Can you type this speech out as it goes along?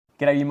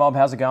G'day you mob,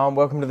 how's it going?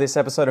 Welcome to this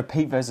episode of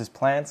Pete vs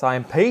Plants. I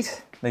am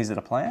Pete, these are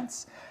the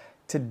plants.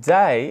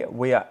 Today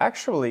we are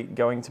actually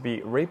going to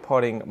be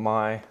repotting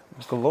my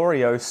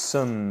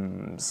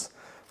gloriosums. So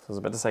I was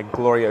about to say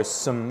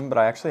gloriosum, but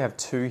I actually have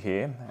two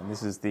here. And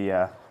this is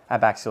the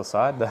abaxial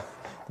side, the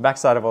back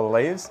side of all the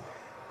leaves.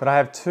 But I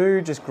have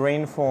two just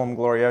green form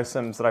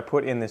gloriosums that I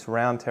put in this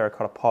round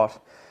terracotta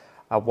pot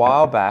a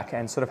while back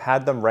and sort of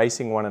had them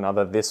racing one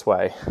another this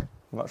way.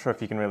 I'm not sure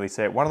if you can really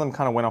see it. One of them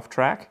kind of went off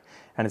track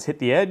and has hit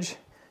the edge,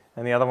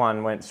 and the other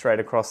one went straight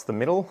across the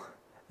middle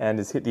and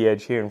has hit the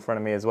edge here in front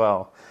of me as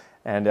well.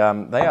 And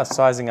they are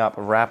sizing up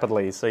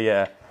rapidly. So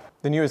yeah,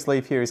 the newest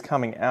leaf here is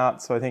coming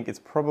out, so I think it's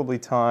probably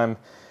time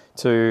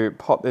to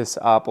pot this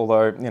up,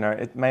 although, you know,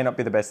 it may not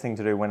be the best thing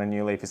to do when a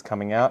new leaf is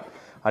coming out.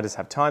 I just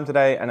have time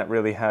today and it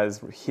really has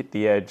hit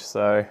the edge,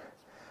 so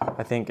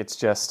I think it's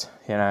just,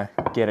 you know,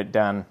 get it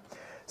done.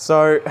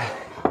 So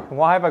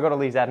why have I got all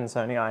these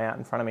adansonii out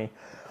in front of me?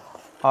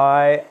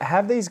 I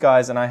have these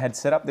guys and I had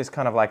set up this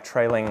kind of like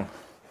trailing,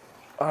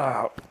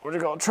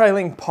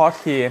 trailing pot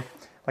here,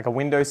 like a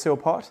windowsill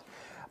pot.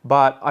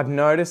 But I've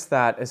noticed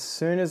that as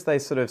soon as they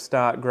sort of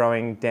start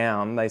growing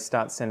down, they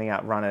start sending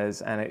out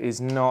runners, and it is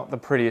not the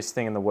prettiest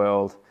thing in the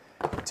world,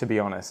 to be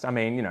honest. I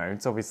mean, you know,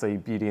 it's obviously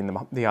beauty in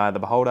the eye of the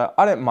beholder.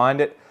 I don't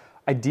mind it.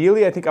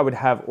 Ideally, I think I would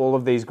have all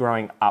of these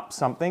growing up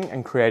something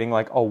and creating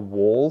like a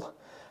wall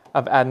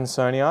of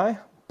adansonii,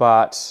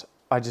 but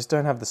I just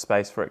don't have the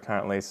space for it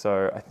currently.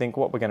 So I think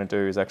what we're going to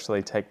do is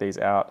actually take these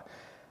out,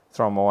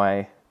 throw them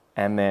away,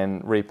 and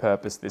then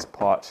repurpose this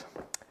pot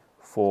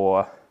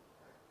for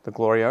the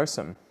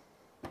gloriosum.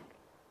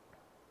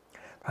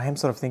 I am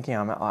sort of thinking,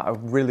 I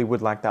really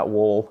would like that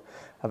wall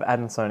of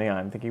adansonii.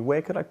 I'm thinking,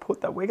 where could I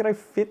put that? Where could I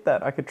fit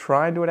that? I could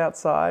try and do it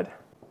outside.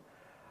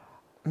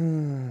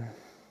 I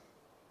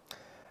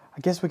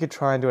guess we could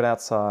try and do it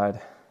outside.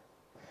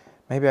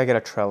 Maybe I get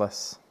a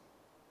trellis.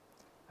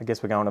 I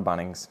guess we're going to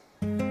Bunnings.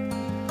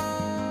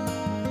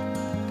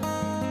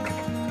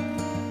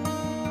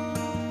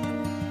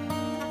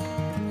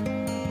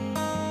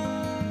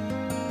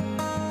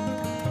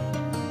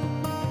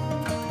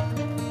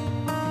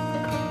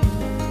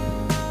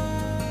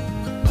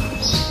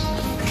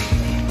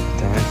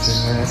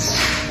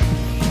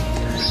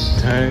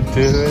 Don't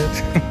do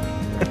it.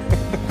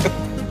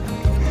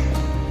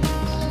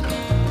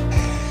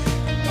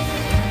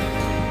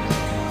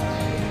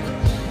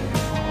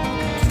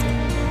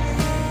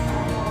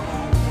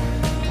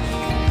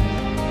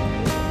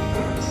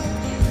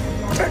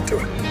 Don't do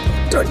it.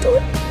 Don't do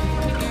it.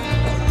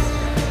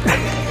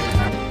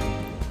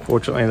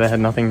 Fortunately, they had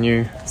nothing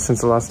new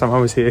since the last time I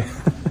was here.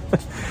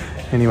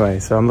 Anyway,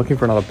 so I'm looking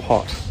for another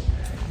pot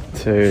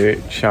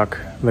to chuck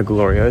the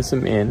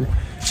gloriosum in.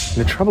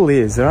 And the trouble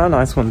is, there are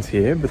nice ones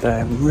here, but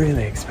they're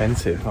really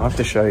expensive. I'll have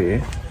to show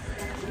you.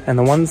 And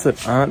the ones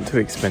that aren't too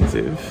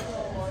expensive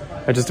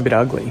are just a bit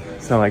ugly.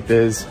 So like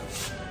there's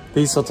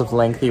these sorts of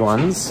lengthy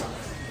ones.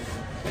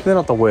 They're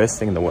not the worst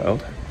thing in the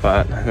world,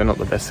 but they're not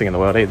the best thing in the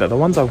world either. The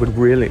ones I would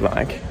really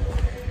like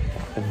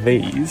are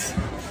these,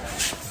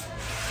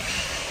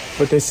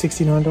 but they're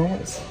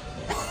 $69.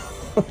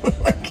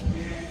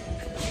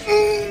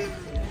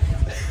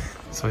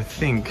 So I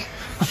think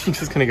I'm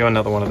just gonna go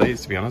another one of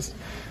these, to be honest.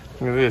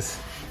 Look at this.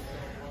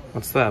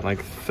 What's that,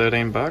 like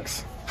 13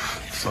 bucks?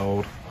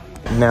 Sold.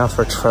 Now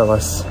for a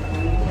trellis.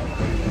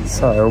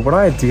 So what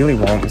I ideally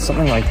want is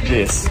something like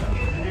this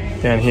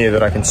down here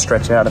that I can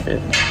stretch out a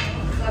bit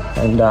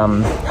and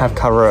have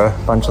cover a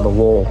bunch of the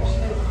wall.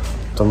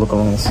 To look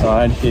along the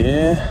side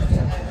here.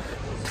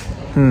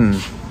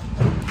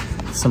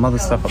 Some other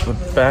stuff up the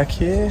back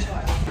here.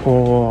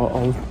 Or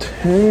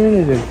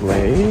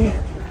alternatively,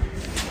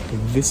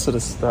 this sort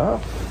of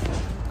stuff.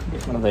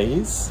 Get one of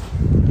these.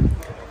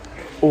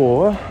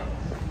 Or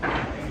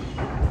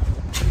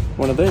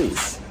one of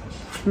these.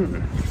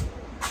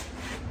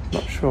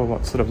 Not sure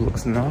what sort of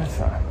looks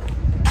nicer,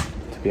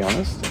 to be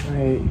honest.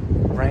 They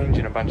range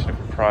in a bunch of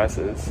different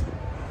prices.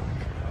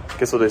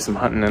 Guess I'll do some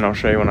hunting and I'll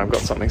show you when I've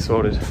got something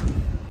sorted.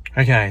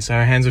 Okay, so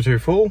hands are too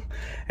full.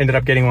 Ended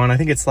up getting one, I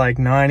think it's like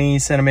 90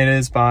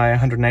 centimeters by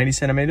 180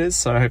 centimeters.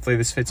 So hopefully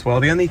this fits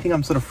well. The only thing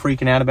I'm sort of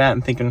freaking out about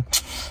and thinking,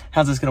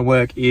 how's this gonna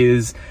work,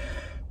 is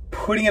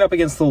putting it up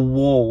against the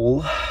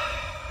wall.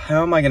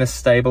 How am I going to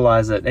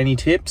stabilize it? Any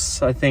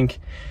tips? I think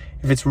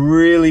if it's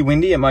really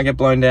windy, it might get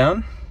blown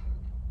down.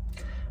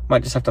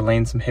 Might just have to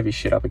lean some heavy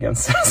shit up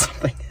against it or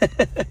something.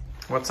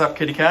 What's up,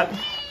 kitty cat?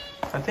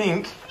 I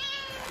think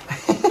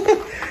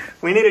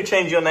we need to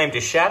change your name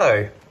to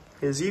Shadow,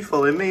 because you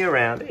follow me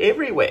around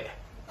everywhere,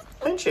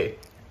 don't you?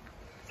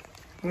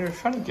 You're a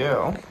funny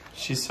girl.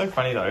 She's so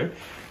funny though,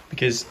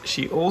 because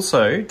she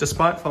also,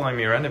 despite following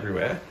me around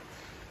everywhere,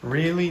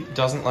 really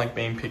doesn't like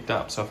being picked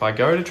up. So if I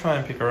go to try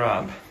and pick her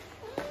up,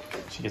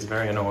 she gets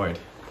very annoyed.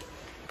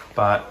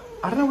 But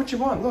I don't know what you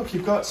want. Look,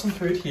 you've got some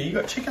food here. You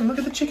got chicken. Look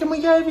at the chicken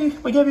we gave you.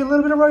 We gave you a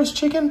little bit of roast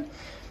chicken.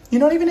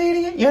 You're not even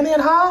eating it. You only had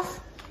half.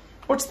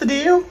 What's the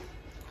deal?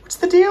 What's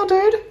the deal,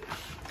 dude?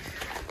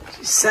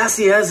 She's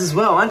sassy as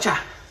well, aren't ya?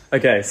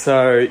 Okay,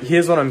 so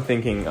here's what I'm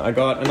thinking. I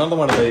got another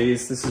one of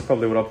these. This is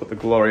probably what I'll put the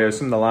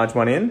gloriosum, the large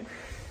one, in.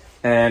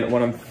 And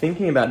what I'm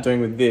thinking about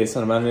doing with this,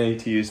 and I'm going to need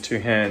to use 2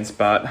 hands,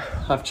 but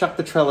I've chucked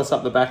the trellis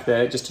up the back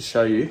there just to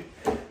show you.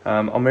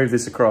 I'll move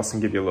this across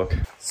and give you a look.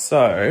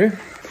 So,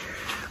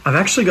 I've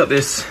actually got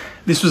this.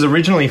 This was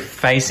originally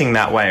facing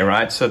that way,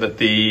 right? So that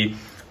the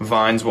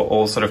vines were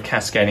all sort of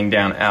cascading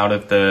down out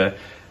of the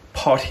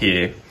pot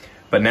here.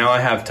 But now I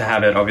have to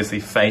have it obviously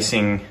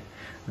facing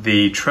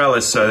the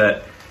trellis so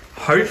that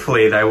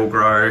hopefully they will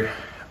grow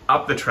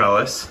up the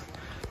trellis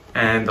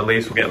and the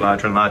leaves will get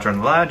larger and larger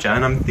and larger.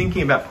 And I'm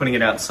thinking about putting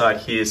it outside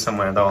here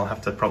somewhere, though I'll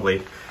have to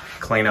probably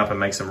clean up and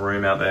make some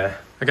room out there.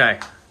 Okay,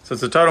 so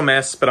it's a total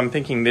mess, but I'm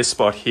thinking this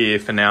spot here,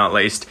 for now at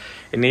least,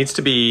 it needs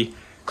to be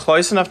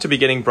close enough to be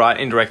getting bright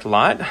indirect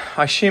light.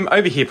 I assume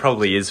over here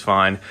probably is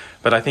fine,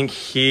 but I think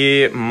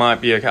here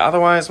might be okay.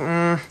 Otherwise,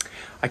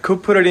 I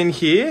could put it in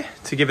here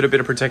to give it a bit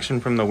of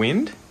protection from the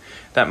wind.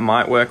 That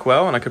might work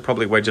well, and I could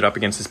probably wedge it up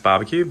against this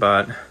barbecue,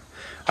 but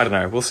I don't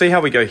know. We'll see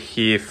how we go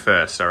here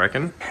first, I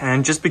reckon.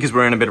 And just because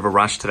we're in a bit of a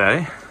rush today,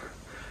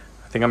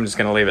 I think I'm just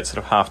going to leave it sort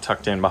of half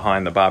tucked in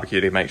behind the barbecue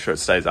to make sure it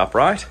stays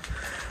upright.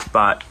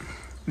 But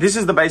this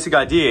is the basic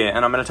idea,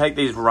 and I'm going to take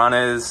these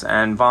runners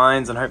and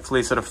vines and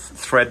hopefully sort of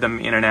thread them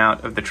in and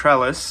out of the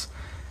trellis,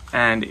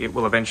 and it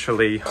will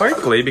eventually,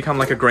 hopefully, become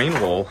like a green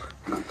wall,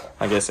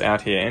 I guess,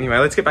 out here. Anyway,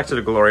 let's get back to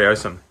the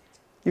gloriosum.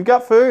 You've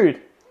got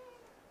food.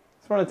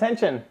 Just want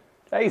attention.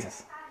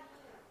 Jesus.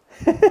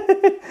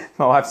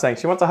 My wife's saying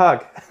she wants a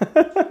hug.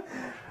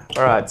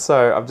 All right,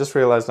 so I've just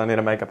realized I need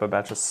to make up a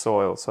batch of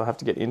soil, so I have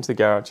to get into the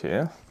garage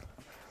here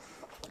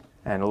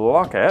and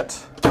lock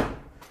it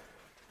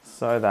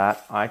so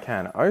that I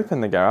can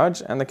open the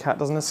garage and the cat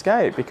doesn't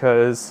escape,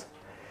 because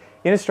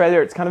in Australia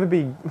it's kind of a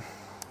big,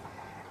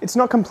 it's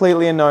not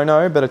completely a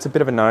no-no, but it's a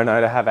bit of a no-no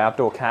to have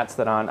outdoor cats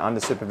that aren't under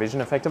supervision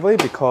effectively,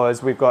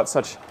 because we've got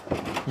such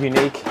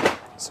unique,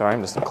 sorry,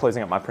 I'm just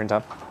closing up my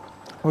printer.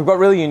 We've got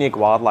really unique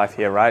wildlife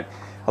here, right?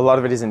 A lot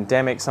of it is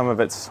endemic, some of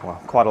it's, well,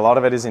 quite a lot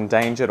of it is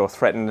endangered or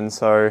threatened, and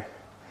so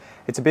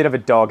it's a bit of a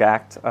dog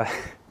act,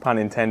 pun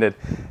intended,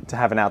 to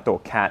have an outdoor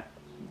cat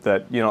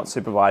that you're not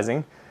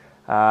supervising,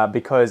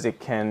 because it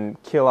can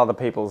kill other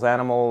people's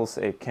animals,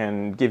 it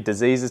can give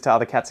diseases to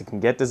other cats, it can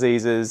get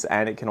diseases,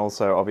 and it can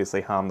also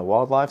obviously harm the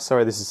wildlife.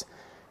 Sorry, this is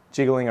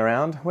jiggling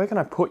around. Where can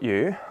I put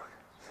you?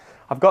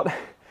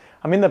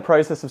 I'm in the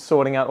process of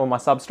sorting out all my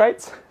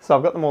substrates, so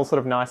I've got them all sort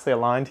of nicely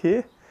aligned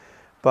here.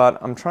 But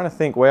I'm trying to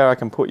think where I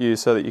can put you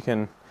so that you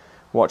can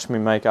watch me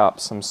make up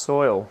some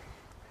soil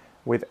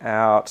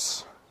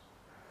without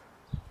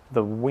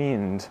the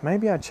wind.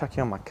 Maybe I'd chuck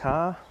you on my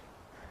car.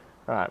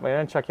 All right, we're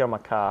going to chuck you on my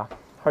car.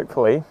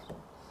 Hopefully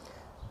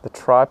the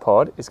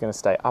tripod is going to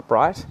stay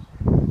upright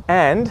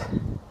and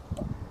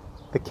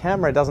the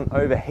camera doesn't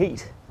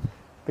overheat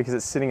because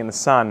it's sitting in the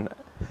sun.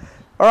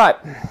 All right,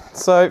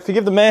 so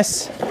forgive the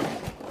mess.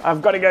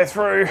 I've got to go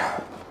through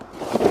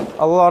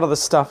a lot of the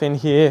stuff in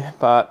here,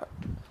 but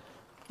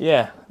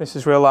yeah, this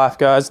is real life,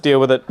 guys. Deal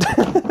with it.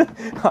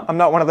 I'm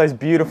not one of those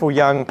beautiful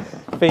young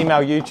female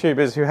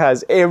YouTubers who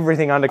has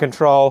everything under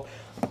control.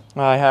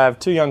 I have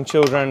 2 young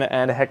children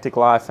and a hectic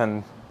life,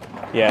 and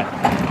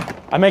yeah,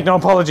 I make no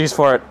apologies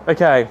for it.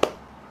 Okay,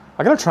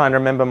 I gotta try and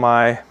remember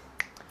my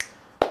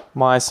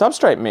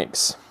substrate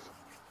mix.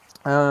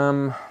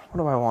 What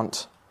do I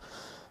want?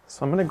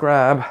 So I'm gonna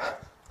grab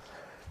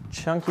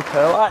chunky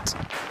perlite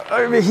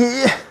over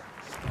here.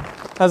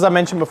 As I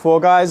mentioned before,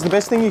 guys, the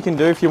best thing you can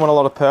do if you want a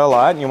lot of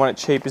perlite and you want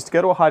it cheap is to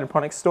go to a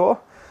hydroponics store,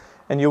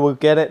 and you will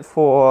get it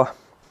for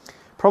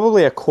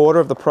probably a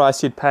quarter of the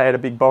price you'd pay at a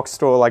big box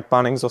store like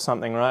Bunnings or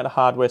something, right? A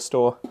hardware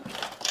store.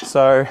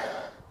 So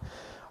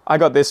I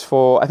got this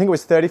for, I think it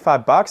was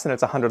 35 bucks, and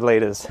it's 100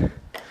 liters.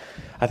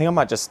 I think I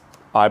might just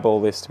eyeball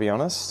this, to be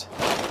honest.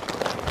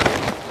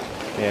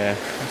 Yeah,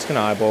 I'm just gonna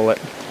eyeball it.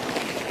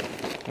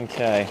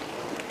 Okay.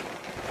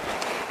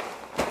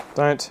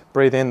 Don't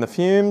breathe in the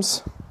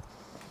fumes.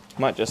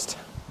 Might just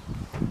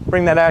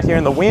bring that out here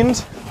in the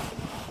wind,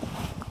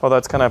 although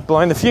it's kind of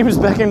blowing the fumes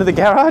back into the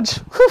garage.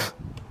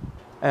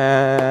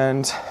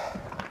 And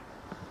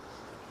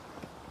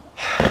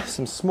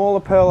some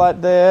smaller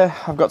perlite there.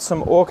 I've got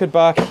some orchid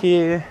bark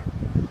here.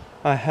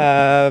 I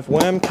have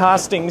worm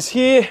castings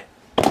here,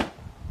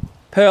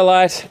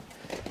 perlite,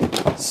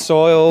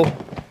 soil,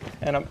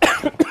 and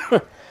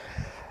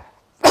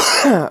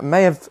I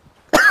may have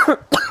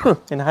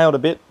inhaled a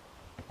bit,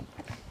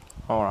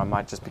 or I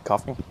might just be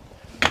coughing.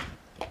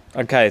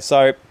 Okay,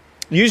 so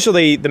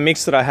usually the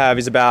mix that I have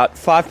is about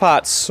 5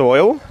 parts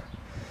soil,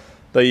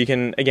 though you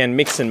can, again,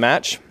 mix and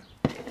match.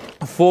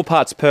 4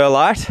 parts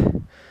perlite.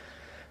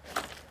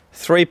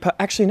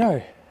 Actually,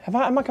 no.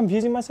 Am I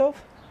confusing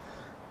myself?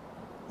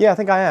 Yeah, I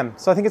think I am.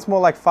 So I think it's more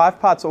like 5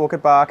 parts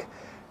orchid bark,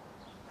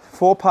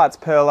 4 parts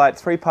perlite,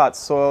 3 parts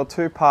soil,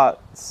 2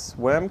 parts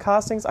worm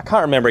castings. I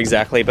can't remember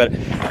exactly, but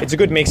it's a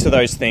good mix of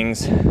those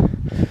things.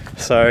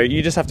 So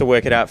you just have to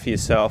work it out for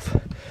yourself,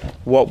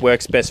 what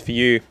works best for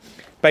you.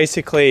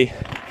 Basically,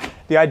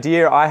 the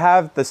idea I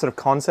have, the sort of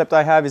concept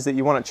I have, is that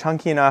you want it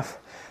chunky enough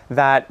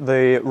that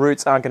the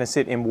roots aren't going to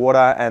sit in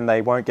water and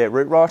they won't get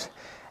root rot,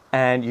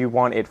 and you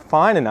want it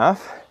fine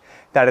enough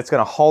that it's going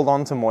to hold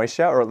on to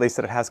moisture, or at least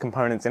that it has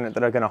components in it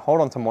that are going to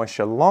hold on to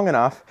moisture long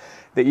enough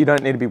that you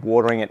don't need to be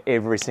watering it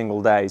every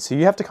single day. So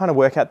you have to kind of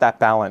work out that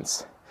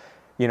balance.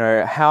 You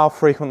know, how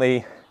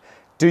frequently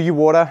do you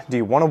water? Do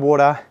you want to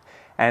water?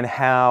 And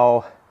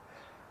how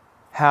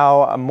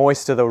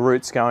moist are the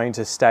roots going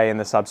to stay in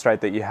the substrate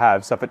that you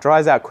have? So if it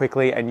dries out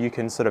quickly and you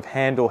can sort of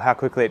handle how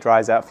quickly it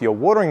dries out for your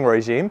watering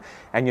regime,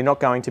 and you're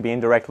not going to be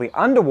indirectly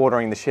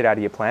underwatering the shit out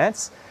of your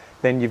plants,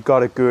 then you've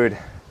got a good,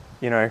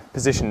 you know,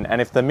 position. And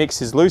if the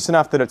mix is loose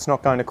enough that it's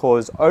not going to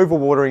cause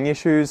overwatering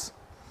issues,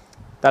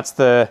 that's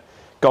the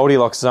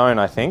Goldilocks zone,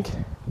 I think.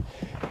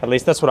 At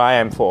least that's what I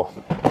aim for.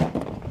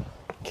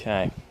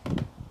 Okay.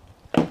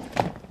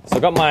 So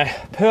I've got my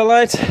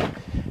perlite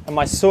and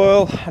my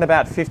soil at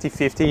about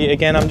 50-50.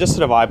 Again, I'm just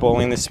sort of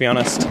eyeballing this, to be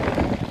honest.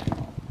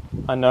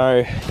 I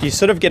know you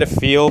sort of get a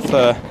feel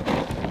for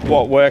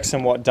what works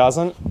and what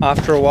doesn't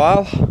after a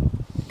while.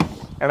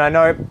 And I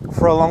know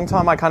for a long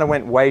time I kind of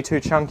went way too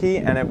chunky,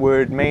 and it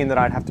would mean that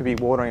I'd have to be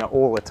watering it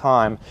all the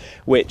time,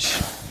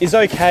 which is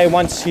okay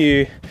once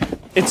you,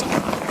 hold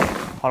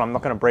on, I'm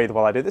not going to breathe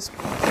while I do this.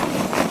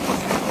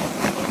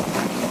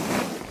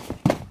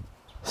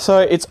 So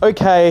it's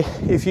okay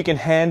if you can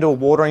handle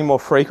watering more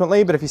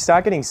frequently, but if you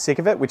start getting sick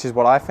of it, which is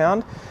what I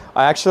found,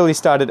 I actually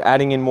started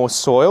adding in more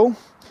soil.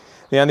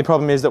 The only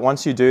problem is that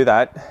once you do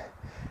that,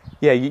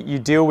 yeah, you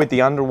deal with the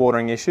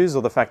underwatering issues,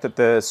 or the fact that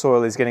the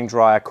soil is getting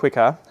drier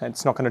quicker.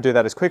 It's not going to do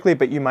that as quickly,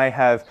 but you may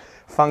have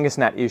fungus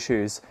gnat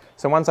issues.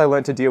 So once I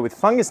learned to deal with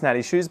fungus gnat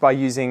issues by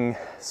using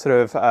sort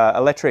of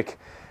electric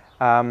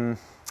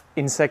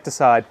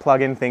insecticide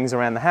plug-in things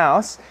around the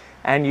house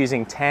and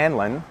using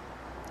tanlin,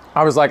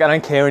 I was like, I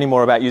don't care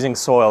anymore about using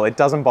soil. It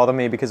doesn't bother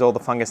me because all the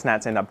fungus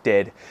gnats end up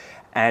dead.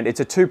 And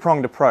it's a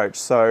two-pronged approach.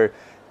 So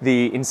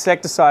the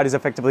insecticide is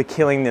effectively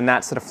killing the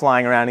gnats that are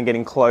flying around and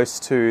getting close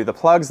to the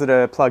plugs that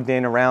are plugged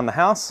in around the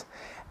house.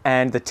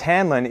 And the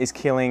tanlin is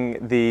killing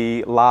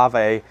the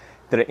larvae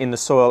that are in the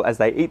soil. As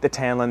they eat the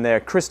tanlin, there are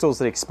crystals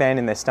that expand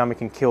in their stomach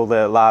and kill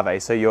the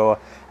larvae. So you're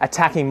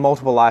attacking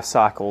multiple life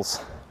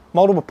cycles,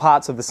 multiple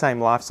parts of the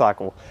same life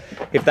cycle,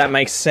 if that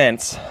makes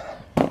sense.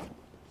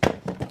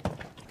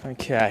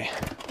 Okay,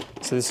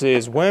 so this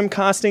is worm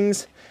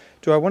castings.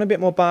 Do I want a bit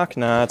more bark?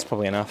 Nah, that's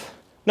probably enough.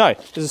 No,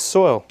 this is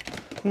soil.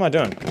 What am I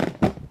doing?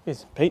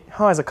 Here's Pete,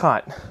 high as a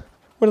kite.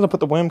 Where did I put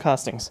the worm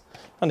castings?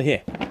 Under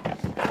here.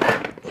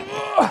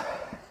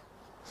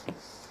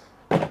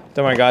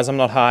 Don't worry guys, I'm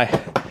not high.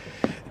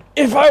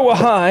 If I were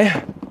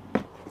high,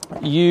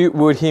 you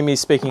would hear me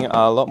speaking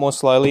a lot more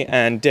slowly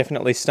and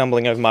definitely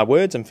stumbling over my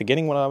words and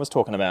forgetting what I was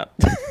talking about.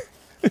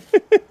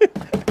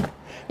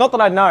 Not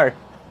that I know.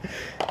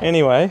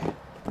 Anyway,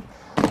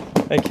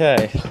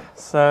 okay,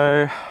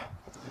 so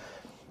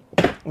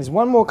there's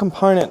one more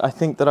component I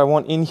think that I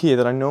want in here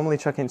that I normally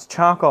chuck in. It's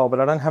charcoal, but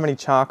I don't have any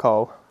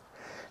charcoal.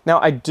 Now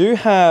I do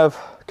have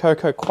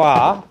cocoa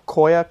coir,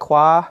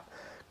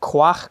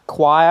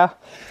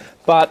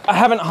 but I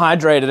haven't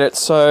hydrated it,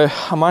 so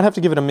I might have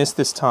to give it a miss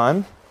this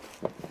time.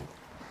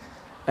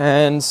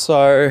 And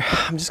so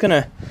I'm just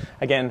gonna,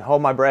 again,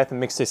 hold my breath and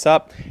mix this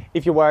up.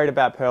 If you're worried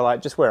about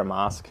perlite, just wear a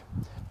mask.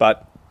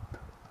 But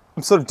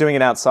I'm sort of doing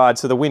it outside,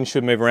 so the wind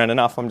should move around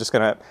enough. I'm just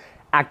gonna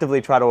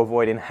actively try to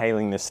avoid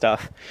inhaling this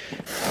stuff.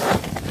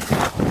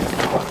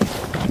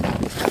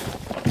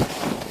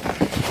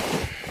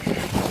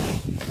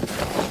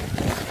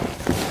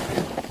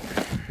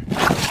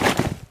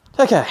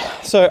 Okay,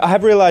 so I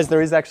have realized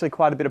there is actually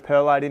quite a bit of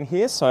perlite in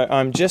here, so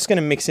I'm just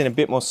gonna mix in a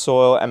bit more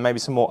soil and maybe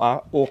some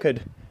more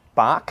orchid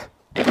bark.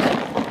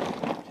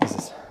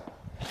 Jesus.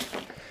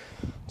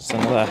 Just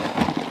another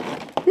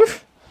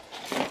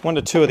 1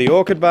 to 2 of the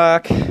orchid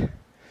bark, and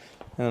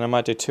then I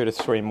might do 2 to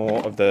 3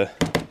 more of the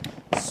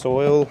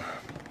soil.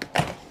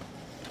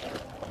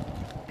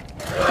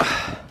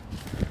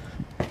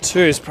 2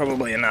 is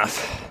probably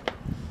enough.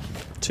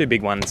 2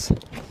 big ones,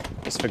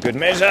 just for good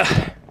measure.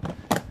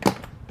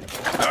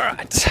 All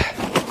right.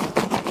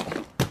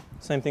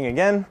 Same thing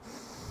again.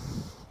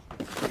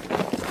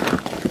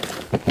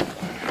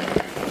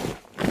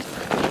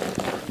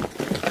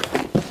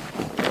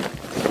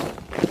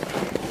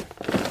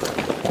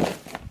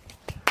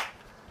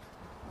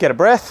 Get a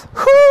breath.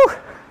 Whew.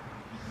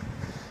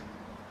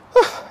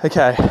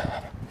 Okay.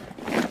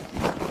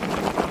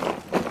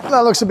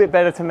 That looks a bit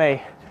better to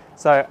me.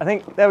 So I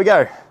think, there we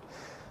go.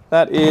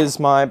 That is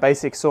my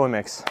basic soil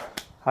mix.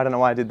 I don't know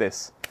why I did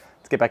this.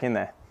 Let's get back in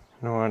there.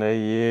 What are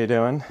you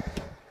doing?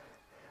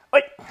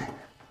 Oi!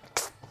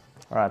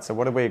 All right, so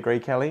what did we agree,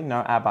 Kelly?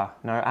 No ABBA.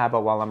 No ABBA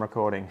while I'm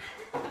recording.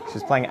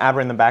 She's playing ABBA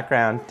in the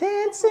background.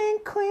 Dancing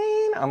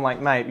Queen. I'm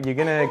like, mate, you're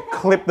gonna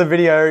clip the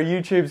video.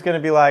 YouTube's gonna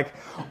be like,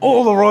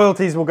 all the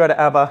royalties will go to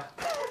ABBA.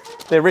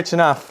 They're rich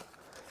enough.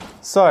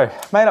 So,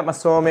 made up my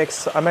soil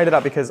mix. I made it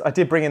up because I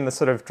did bring in the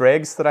sort of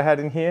dregs that I had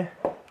in here,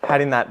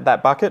 had in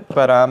that bucket,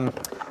 but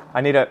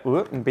I need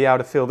to be able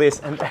to fill this.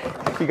 And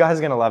you guys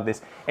are gonna love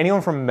this.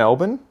 Anyone from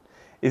Melbourne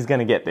is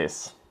gonna get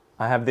this.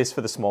 I have this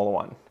for the smaller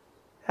one.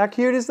 How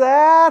cute is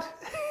that?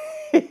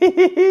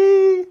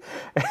 I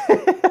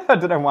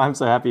don't know why I'm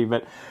so happy,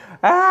 but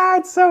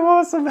it's so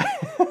awesome.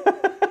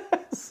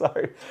 So,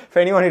 for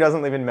anyone who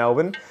doesn't live in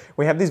Melbourne,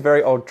 we have these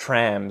very old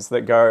trams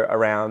that go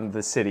around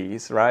the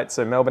cities, right?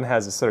 So Melbourne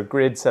has a sort of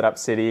grid set up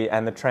city,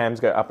 and the trams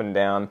go up and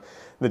down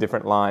the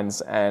different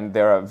lines, and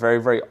there are very,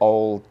 very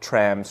old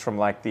trams from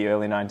like the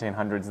early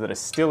 1900s that are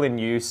still in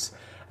use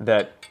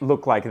that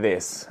look like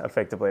this,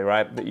 effectively,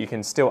 right? That you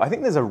can still, I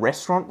think there's a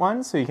restaurant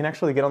one, so you can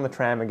actually get on the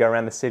tram and go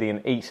around the city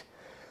and eat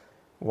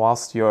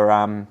whilst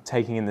you're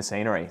taking in the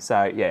scenery.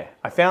 So yeah,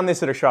 I found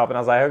this at a shop and I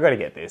was like, I've got to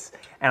get this.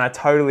 And I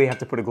totally have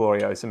to put a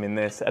gloriosum in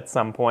this at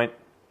some point.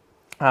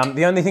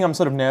 The only thing I'm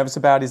sort of nervous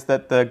about is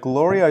that the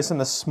gloriosum,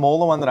 the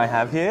smaller one that I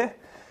have here,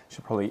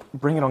 should probably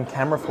bring it on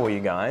camera for you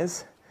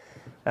guys.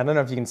 I don't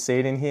know if you can see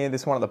it in here,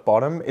 this one at the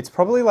bottom. It's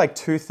probably like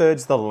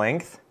 2/3 the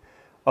length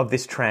of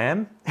this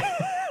tram.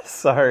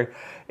 So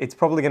it's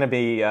probably going to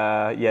be,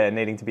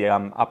 needing to be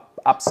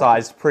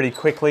upsized pretty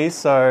quickly.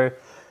 So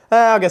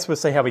I guess we'll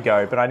see how we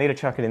go. But I need to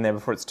chuck it in there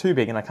before it's too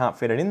big and I can't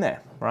fit it in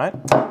there, right?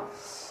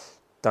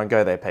 Don't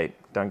go there, Pete.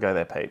 Don't go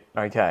there, Pete.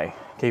 Okay,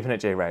 keeping it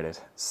G-rated.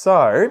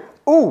 So,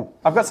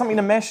 I've got something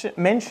to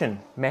mention.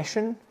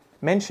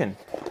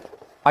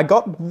 I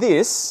got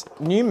this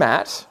new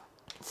mat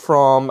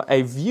from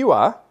a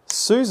viewer,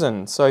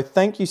 Susan. So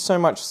thank you so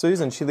much,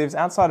 Susan. She lives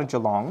outside of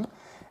Geelong.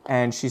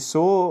 And she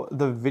saw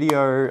the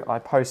video I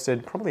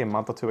posted probably a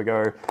month or two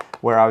ago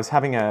where I was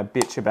having a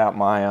bitch about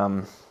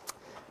my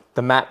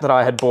the mat that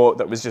I had bought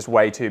that was just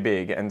way too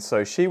big. And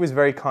so she was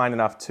very kind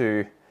enough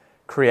to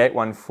create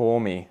one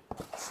for me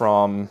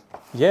from,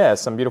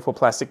 some beautiful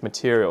plastic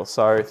material.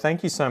 So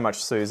thank you so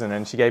much, Susan.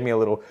 And she gave me a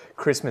little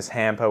Christmas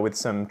hamper with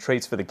some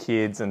treats for the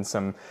kids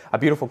and a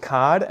beautiful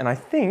card. And I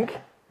think,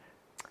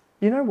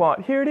 you know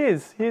what? Here it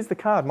is. Here's the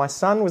card. My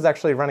son was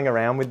actually running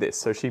around with this.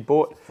 So she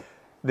bought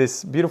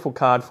this beautiful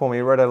card for me,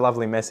 wrote a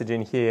lovely message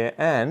in here,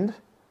 and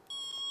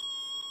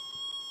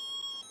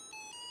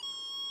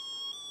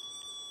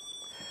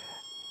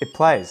it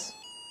plays.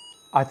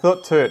 I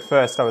thought too at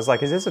first, I was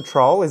like, is this a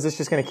troll? Is this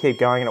just going to keep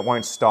going and it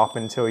won't stop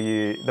until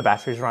the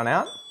batteries run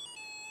out?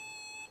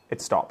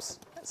 It stops.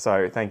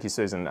 So thank you,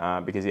 Susan,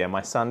 because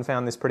my son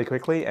found this pretty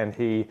quickly and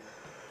he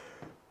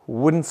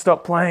wouldn't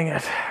stop playing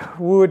it.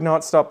 Would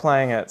not stop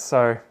playing it.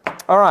 So,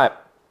 all right.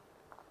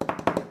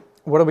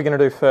 What are we going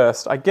to do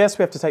first? I guess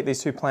we have to take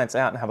these two plants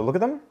out and have a look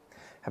at them.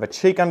 Have a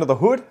cheek under the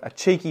hood, a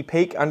cheeky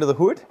peek under the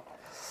hood.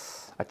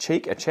 A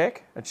cheeky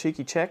check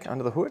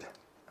under the hood.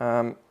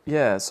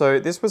 So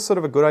this was sort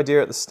of a good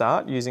idea at the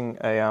start, using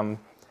a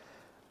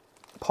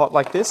pot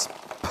like this.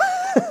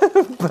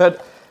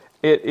 But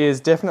it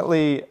is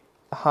definitely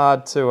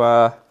hard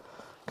to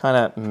kind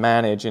of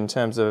manage in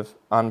terms of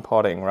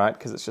unpotting, right?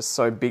 Because it's just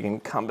so big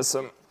and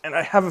cumbersome. And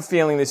I have a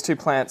feeling these two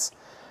plants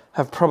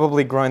have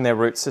probably grown their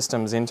root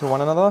systems into one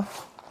another.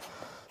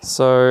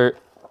 So,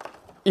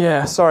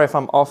 sorry if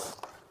I'm off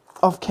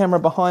camera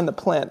behind the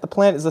plant. The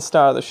plant is the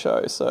star of the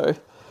show, so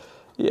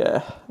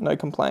no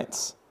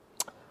complaints.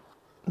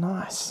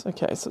 Nice.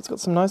 Okay, so it's got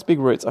some nice big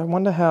roots. I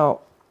wonder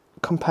how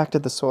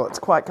compacted the soil. It's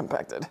quite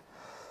compacted.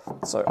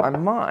 So I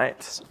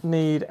might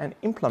need an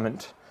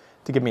implement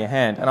to give me a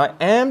hand. And I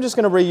am just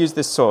going to reuse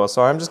this soil,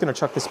 so I'm just going to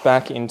chuck this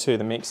back into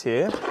the mix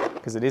here,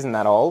 because it isn't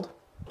that old.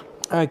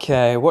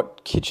 Okay,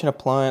 what kitchen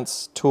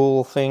appliance,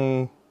 tool,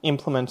 thing,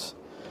 implement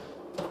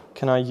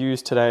can I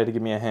use today to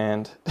give me a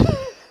hand?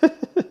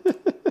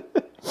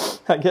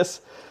 I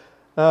guess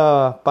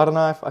butter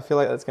knife, I feel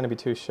like that's going to be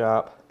too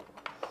sharp.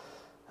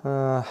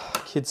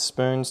 Kids'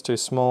 spoons, too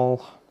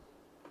small.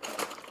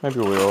 Maybe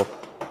we will.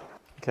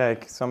 Okay,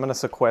 so I'm going to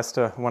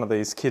sequester one of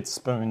these kids'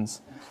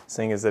 spoons,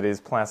 seeing as it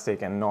is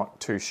plastic and not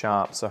too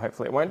sharp, so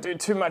hopefully it won't do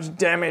too much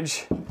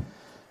damage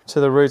to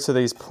the roots of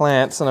these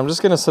plants. And I'm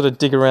just going to sort of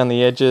dig around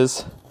the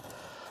edges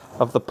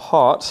of the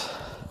pot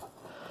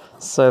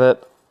so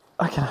that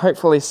I can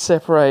hopefully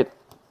separate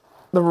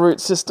the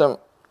root system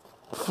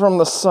from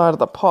the side of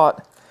the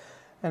pot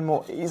and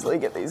more easily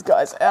get these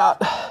guys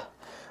out.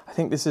 I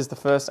think this is the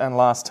first and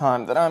last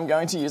time that I'm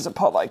going to use a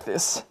pot like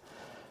this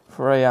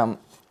for a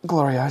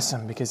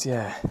gloriosum, because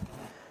it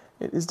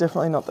is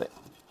definitely not the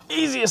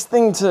easiest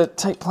thing to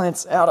take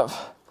plants out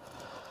of.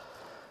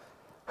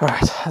 All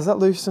right, has that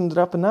loosened it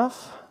up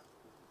enough?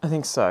 I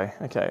think so.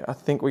 Okay, I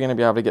think we're going to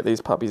be able to get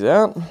these puppies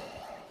out.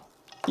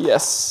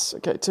 Yes,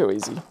 okay, too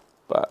easy,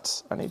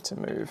 but I need to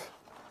move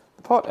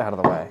the pot out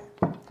of the way.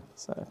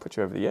 So put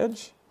you over the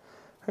edge.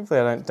 Hopefully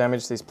I don't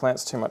damage these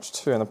plants too much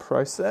too in the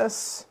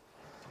process.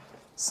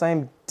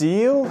 Same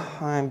deal,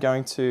 I'm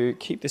going to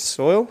keep this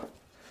soil,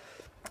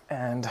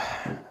 and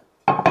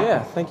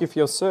thank you for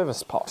your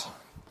service, pot.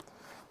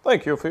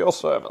 Thank you for your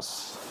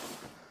service.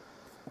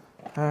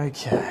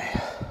 Okay,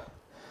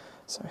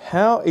 so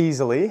how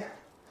easily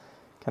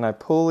can I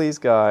pull these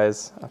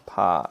guys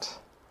apart?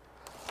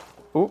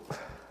 Oop.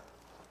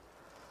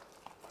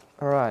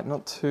 All right,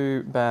 not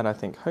too bad, I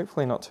think.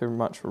 Hopefully not too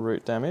much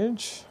root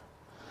damage.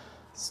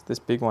 So this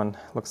big one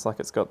looks like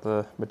it's got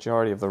the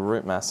majority of the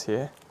root mass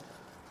here.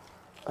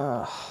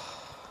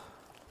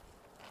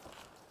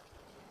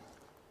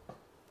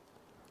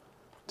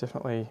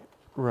 Definitely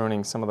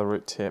ruining some of the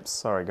root tips.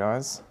 Sorry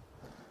guys.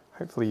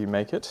 Hopefully you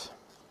make it.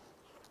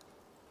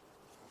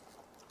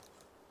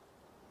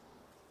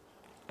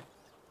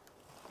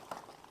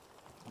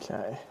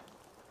 Okay.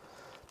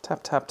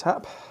 Tap, tap,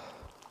 tap.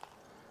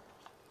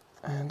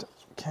 And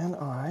can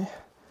I,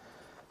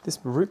 this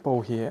root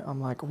ball here,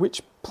 I'm like,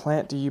 which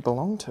plant do you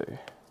belong to?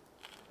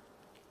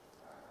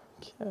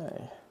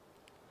 Okay.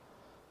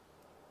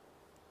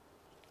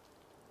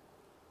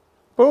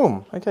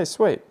 Boom. Okay,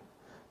 sweet.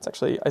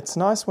 It's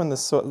nice when the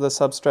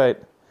substrate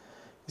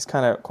is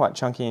kind of quite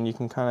chunky and you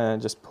can kind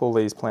of just pull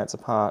these plants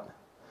apart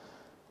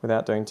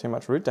without doing too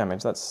much root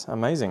damage. That's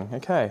amazing.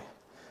 Okay,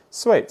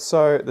 sweet.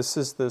 So this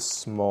is the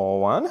small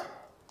one.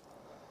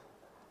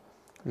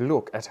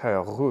 Look at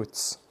her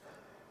roots.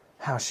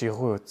 How she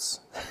roots.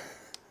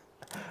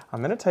 I'm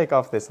going to take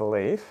off this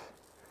leaf,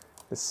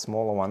 this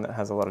smaller one that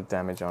has a lot of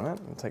damage on it.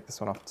 I'll take this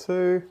one off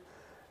too.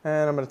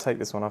 And I'm going to take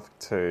this one off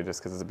too,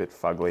 just because it's a bit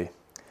fugly.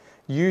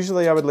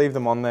 Usually I would leave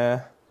them on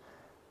there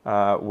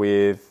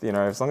with, you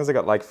know, as long as I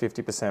got like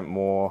 50%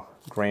 more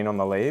green on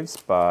the leaves,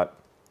 but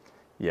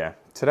yeah,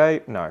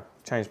 today, no,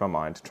 changed my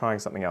mind, trying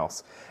something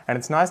else. And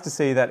it's nice to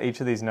see that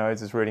each of these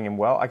nodes is rooting in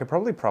well. I could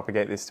probably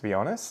propagate this, to be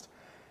honest,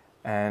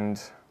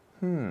 and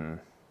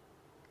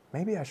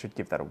maybe I should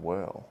give that a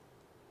whirl.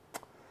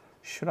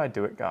 Should I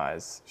do it,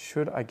 guys?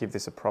 Should I give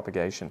this a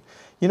propagation?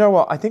 You know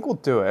what, I think we'll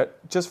do it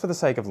just for the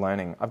sake of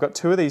learning. I've got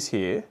two of these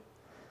here.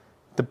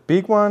 The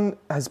big one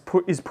is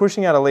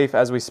pushing out a leaf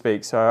as we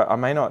speak, so I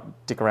may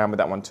not dick around with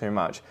that one too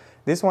much.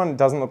 This one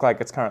doesn't look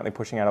like it's currently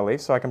pushing out a leaf,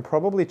 so I can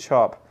probably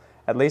chop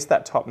at least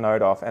that top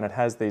node off, and it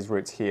has these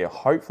roots here.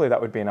 Hopefully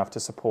that would be enough to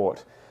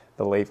support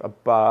the leaf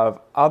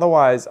above.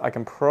 Otherwise, I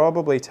can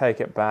probably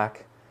take it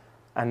back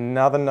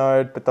another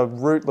node, but the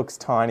root looks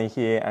tiny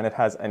here, and it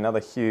has another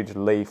huge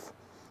leaf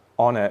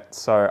on it,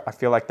 so I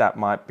feel like that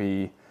might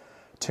be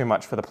too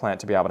much for the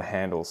plant to be able to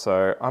handle.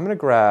 So I'm gonna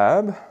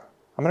grab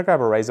a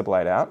razor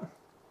blade out,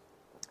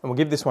 and we'll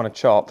give this one a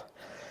chop.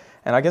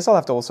 And I guess I'll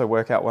have to also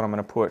work out what I'm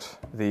going to put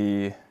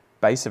the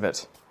base of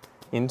it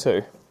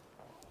into.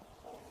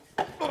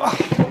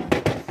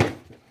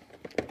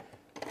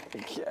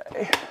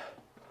 Okay,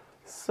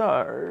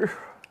 so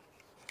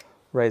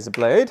razor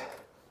blade,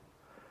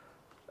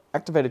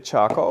 activated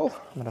charcoal.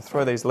 I'm going to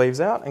throw these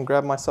leaves out and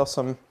grab myself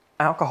some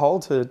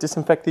alcohol to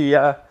disinfect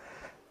the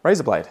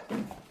razor blade.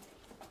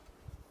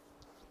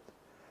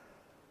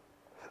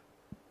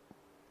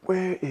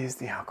 Where is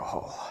the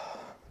alcohol?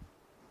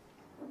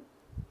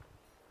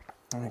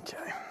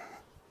 Okay.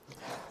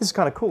 This is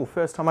kind of cool.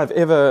 First time I've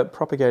ever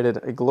propagated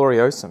a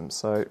gloriosum,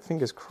 so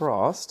fingers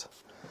crossed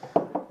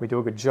we do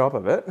a good job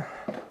of it.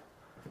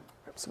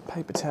 Grab some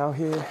paper towel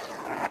here.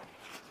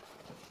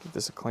 Give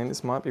this a clean.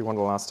 This might be one of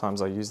the last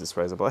times I use this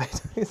razor blade.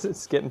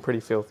 It's getting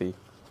pretty filthy.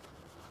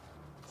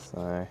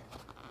 So,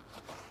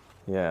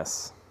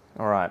 yes.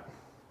 All right.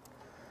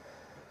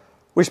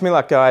 Wish me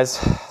luck, guys.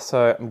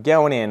 So I'm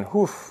going in.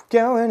 Oof,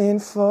 going in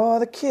for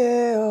the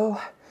kill.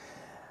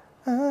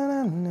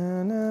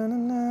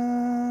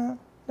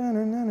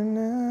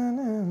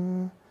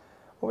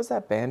 What was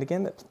that band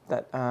again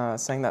that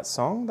sang that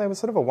song? They were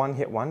sort of a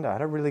one-hit wonder. I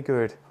had a really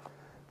good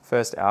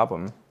first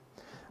album.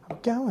 I'm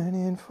going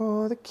in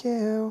for the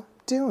kill,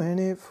 doing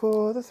it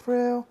for the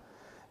thrill.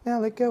 Now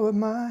let go of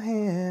my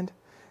hand.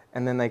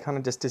 And then they kind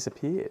of just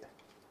disappeared.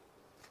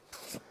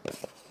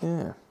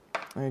 Yeah.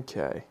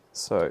 Okay.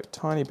 So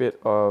tiny bit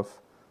of,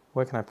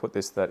 where can I put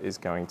this that is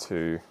going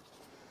to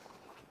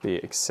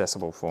be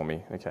accessible for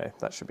me? Okay,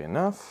 that should be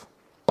enough.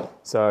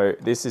 So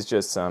this is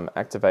just some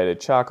activated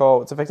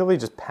charcoal. It's effectively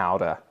just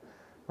powder,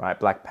 right?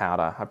 Black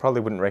powder. I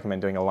probably wouldn't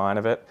recommend doing a line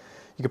of it.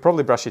 You could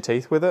probably brush your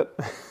teeth with it.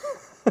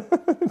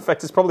 In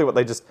fact, it's probably what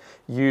they just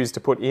use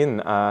to put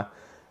in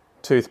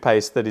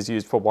toothpaste that is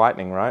used for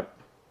whitening, right?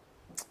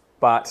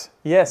 But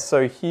yes,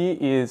 so here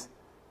is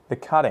the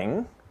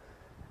cutting,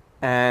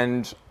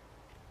 and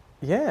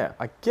yeah,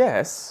 I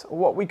guess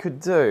what we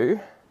could do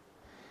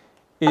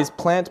is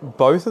plant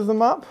both of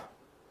them up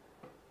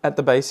at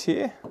the base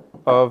here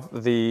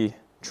of the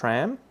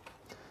tram.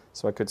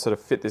 So I could sort of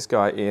fit this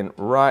guy in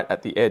right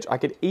at the edge. I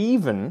could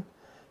even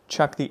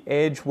chuck the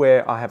edge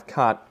where I have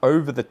cut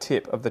over the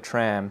tip of the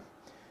tram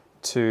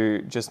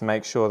to just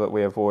make sure that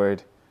we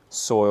avoid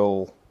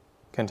soil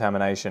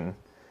contamination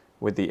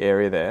with the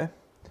area there.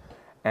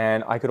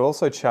 And I could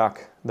also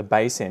chuck the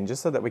base in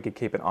just so that we could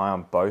keep an eye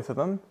on both of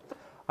them.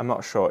 I'm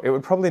not sure. It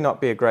would probably not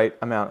be a great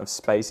amount of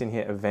space in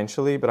here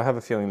eventually, but I have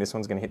a feeling this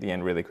one's going to hit the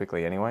end really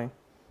quickly anyway.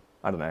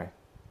 I don't know.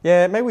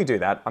 Yeah, maybe we do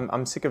that.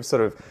 I'm sick of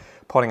sort of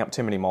potting up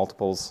too many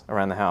multiples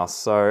around the house.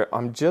 So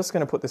I'm just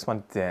going to put this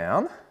one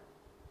down,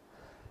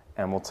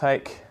 and we'll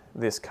take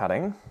this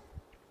cutting,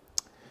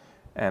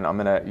 and I'm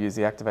going to use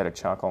the activated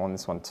charcoal on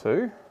this one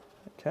too.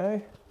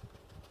 Okay.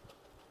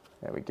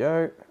 There we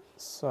go.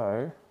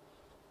 So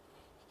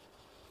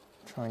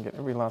try and get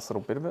every last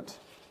little bit of it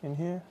in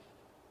here.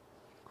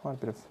 Quite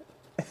a bit of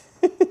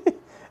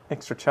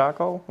extra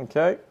charcoal,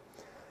 okay.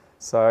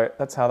 So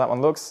that's how that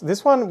one looks.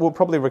 This one will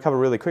probably recover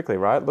really quickly,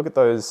 right? Look at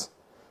those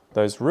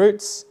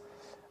roots.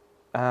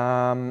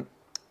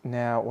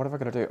 Now, what have I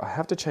got to do? I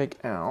have to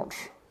take out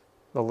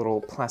the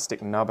little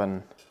plastic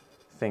nubbin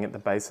thing at the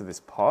base of this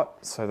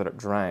pot so that it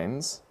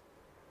drains.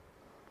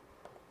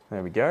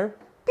 There we go.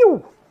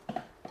 Pew!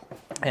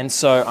 And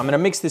so I'm going to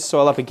mix this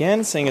soil up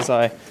again, seeing as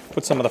I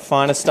put some of the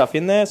finer stuff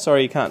in there.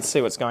 Sorry you can't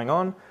see what's going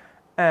on.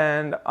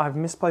 And I've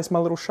misplaced my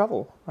little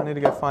shovel. I need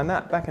to go find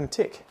that. Back in a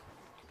tick.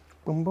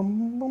 Boom,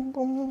 boom, boom,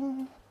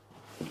 boom.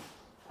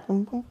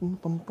 Boom, boom, boom,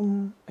 boom,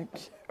 boom.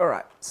 Okay. All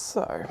right,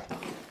 so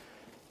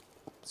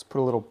let's put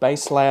a little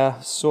base layer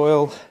of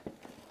soil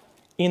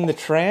in the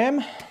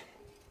tram.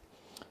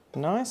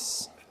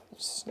 Nice.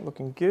 It's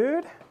looking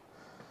good.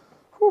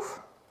 Whew.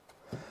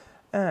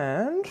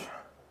 And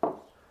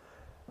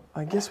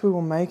I guess we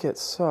will make it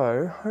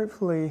so,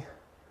 hopefully,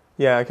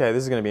 yeah, okay,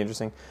 this is going to be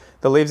interesting.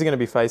 The leaves are going to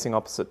be facing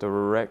opposite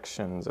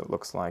directions, it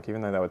looks like,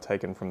 even though they were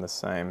taken from the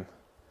same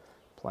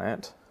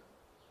plant.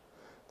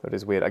 So it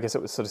is weird. I guess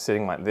it was sort of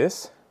sitting like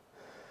this,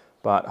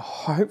 but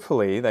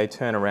hopefully they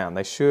turn around.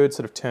 They should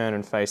sort of turn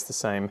and face the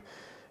same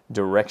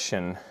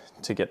direction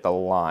to get the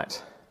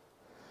light.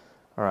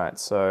 All right,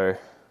 so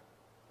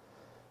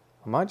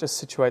I might just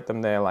situate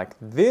them there like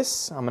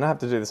this. I'm going to have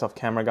to do this off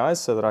camera, guys,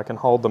 so that I can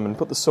hold them and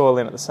put the soil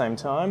in at the same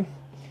time.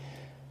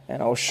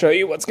 And I'll show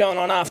you what's going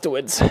on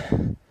afterwards.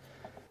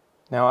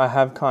 Now, I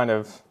have kind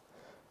of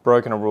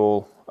broken a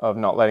rule of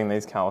not letting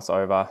these callus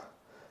over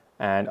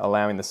and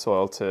allowing the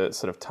soil to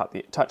sort of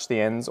touch the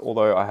ends,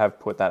 although I have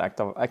put that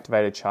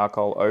activated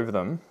charcoal over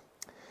them.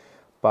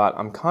 But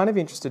I'm kind of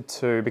interested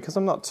too, because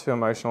I'm not too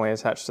emotionally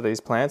attached to these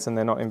plants and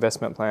they're not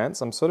investment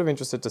plants, I'm sort of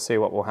interested to see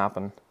what will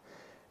happen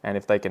and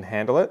if they can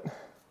handle it.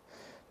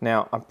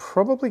 Now, I'm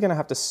probably going to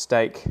have to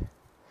stake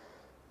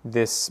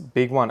this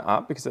big one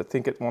up because I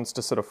think it wants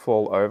to sort of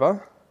fall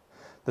over.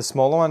 The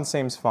smaller one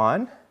seems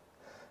fine,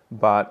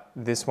 but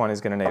this one is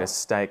going to need a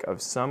stake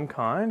of some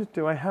kind.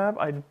 Do I have?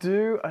 I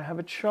do. I have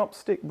a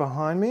chopstick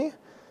behind me.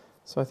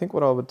 So I think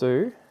what I would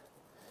do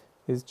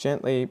is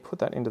gently put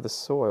that into the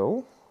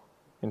soil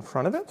in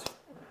front of it.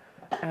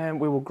 And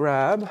we will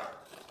grab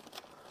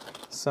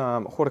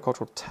some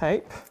horticultural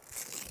tape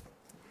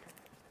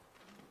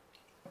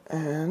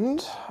and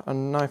a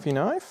knifey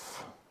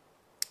knife.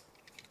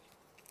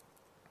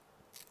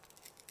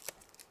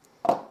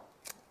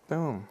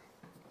 Boom.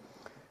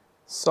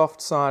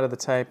 Soft side of the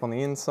tape on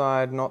the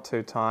inside, not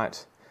too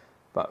tight,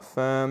 but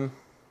firm.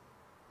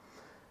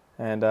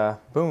 And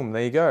boom,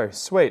 there you go.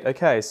 Sweet.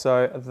 Okay,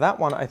 so that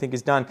one I think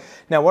is done.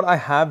 Now what I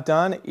have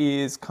done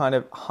is kind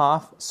of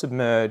half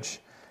submerge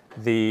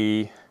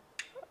the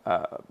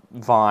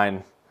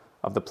vine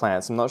of the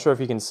plants. I'm not sure if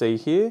you can see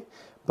here,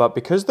 but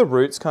because the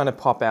roots kind of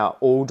pop out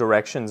all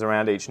directions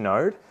around each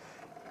node,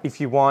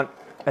 if you want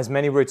as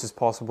many roots as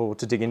possible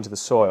to dig into the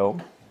soil,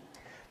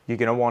 you're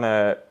going to want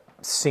to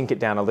sink it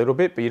down a little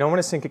bit, but you don't want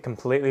to sink it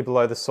completely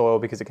below the soil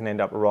because it can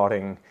end up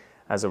rotting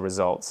as a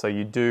result. So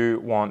you do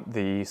want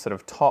the sort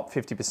of top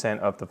 50%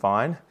 of the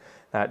vine,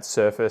 that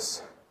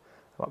surface,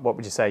 what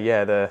would you say?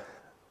 Yeah, the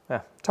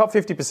top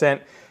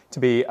 50% to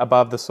be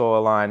above the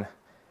soil line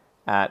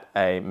at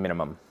a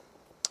minimum.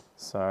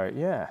 So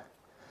yeah.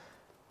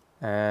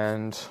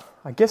 And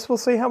I guess we'll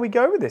see how we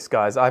go with this,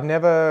 guys. I've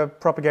never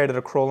propagated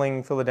a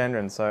crawling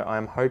philodendron, so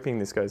I'm hoping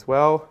this goes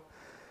well.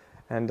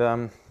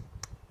 And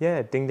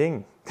yeah, ding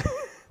ding.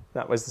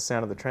 That was the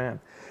sound of the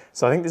tram.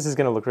 So I think this is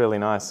going to look really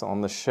nice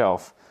on the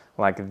shelf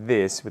like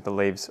this with the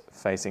leaves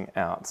facing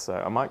out. So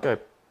I might go,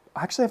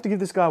 I actually have to give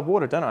this guy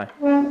water, don't I?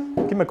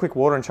 Give him a quick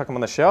water and chuck him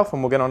on the shelf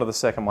and we'll get on to the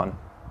second one.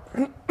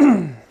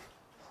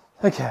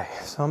 Okay,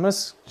 so I'm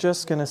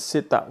just going to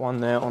sit that one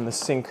there on the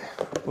sink,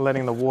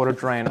 letting the water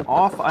drain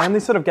off. I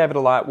only sort of gave it a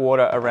light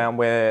water around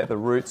where the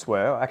roots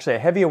were. Actually, a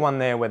heavier one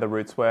there where the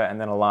roots were,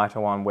 and then a lighter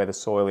one where the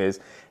soil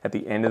is at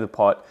the end of the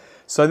pot,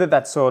 so that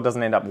that soil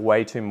doesn't end up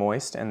way too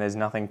moist and there's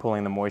nothing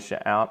pulling the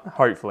moisture out.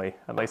 Hopefully,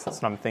 at least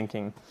that's what I'm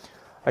thinking.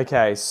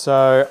 Okay,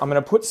 so I'm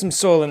going to put some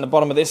soil in the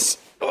bottom of this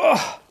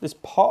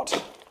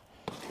pot.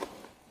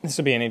 This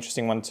will be an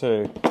interesting one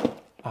too.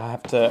 I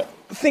have to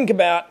think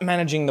about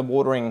managing the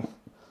watering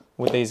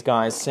with these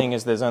guys, seeing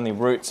as there's only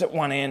roots at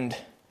one end.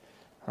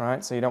 All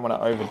right, so you don't want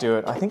to overdo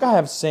it. I think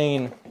I've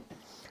seen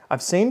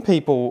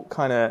people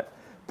kind of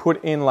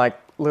put in like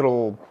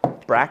little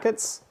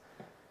brackets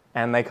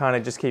and they kind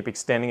of just keep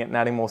extending it and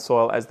adding more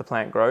soil as the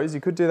plant grows. You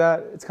could do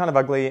that. It's kind of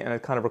ugly and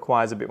it kind of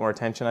requires a bit more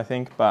attention, I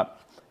think, but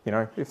you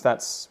know, if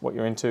that's what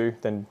you're into,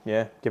 then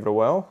yeah, give it a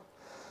whirl.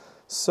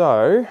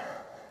 So,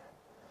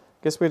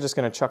 I guess we're just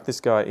going to chuck this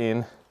guy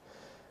in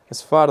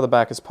as far to the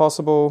back as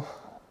possible.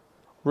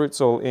 Roots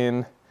all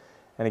in.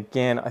 And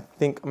again, I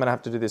think I'm going to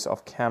have to do this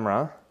off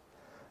camera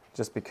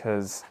just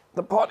because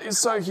the pot is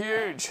so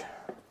huge.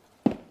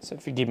 So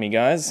forgive me,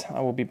 guys.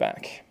 I will be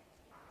back.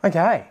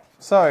 Okay,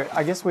 so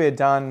I guess we're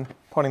done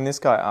potting this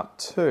guy up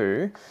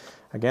too.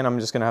 Again, I'm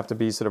just going to have to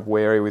be sort of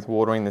wary with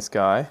watering this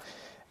guy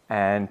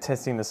and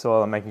testing the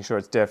soil and making sure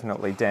it's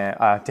definitely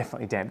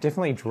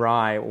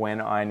dry when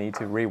I need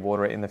to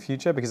re-water it in the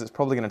future, because it's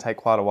probably going to take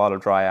quite a while to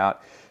dry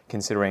out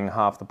considering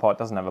half the pot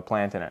doesn't have a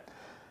plant in it.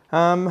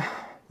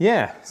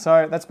 Yeah,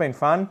 so that's been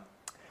fun.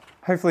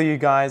 Hopefully you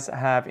guys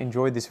have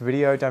enjoyed this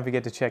video. Don't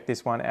forget to check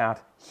this one out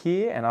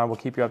here, and I will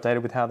keep you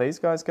updated with how these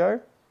guys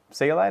go.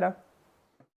 See you later.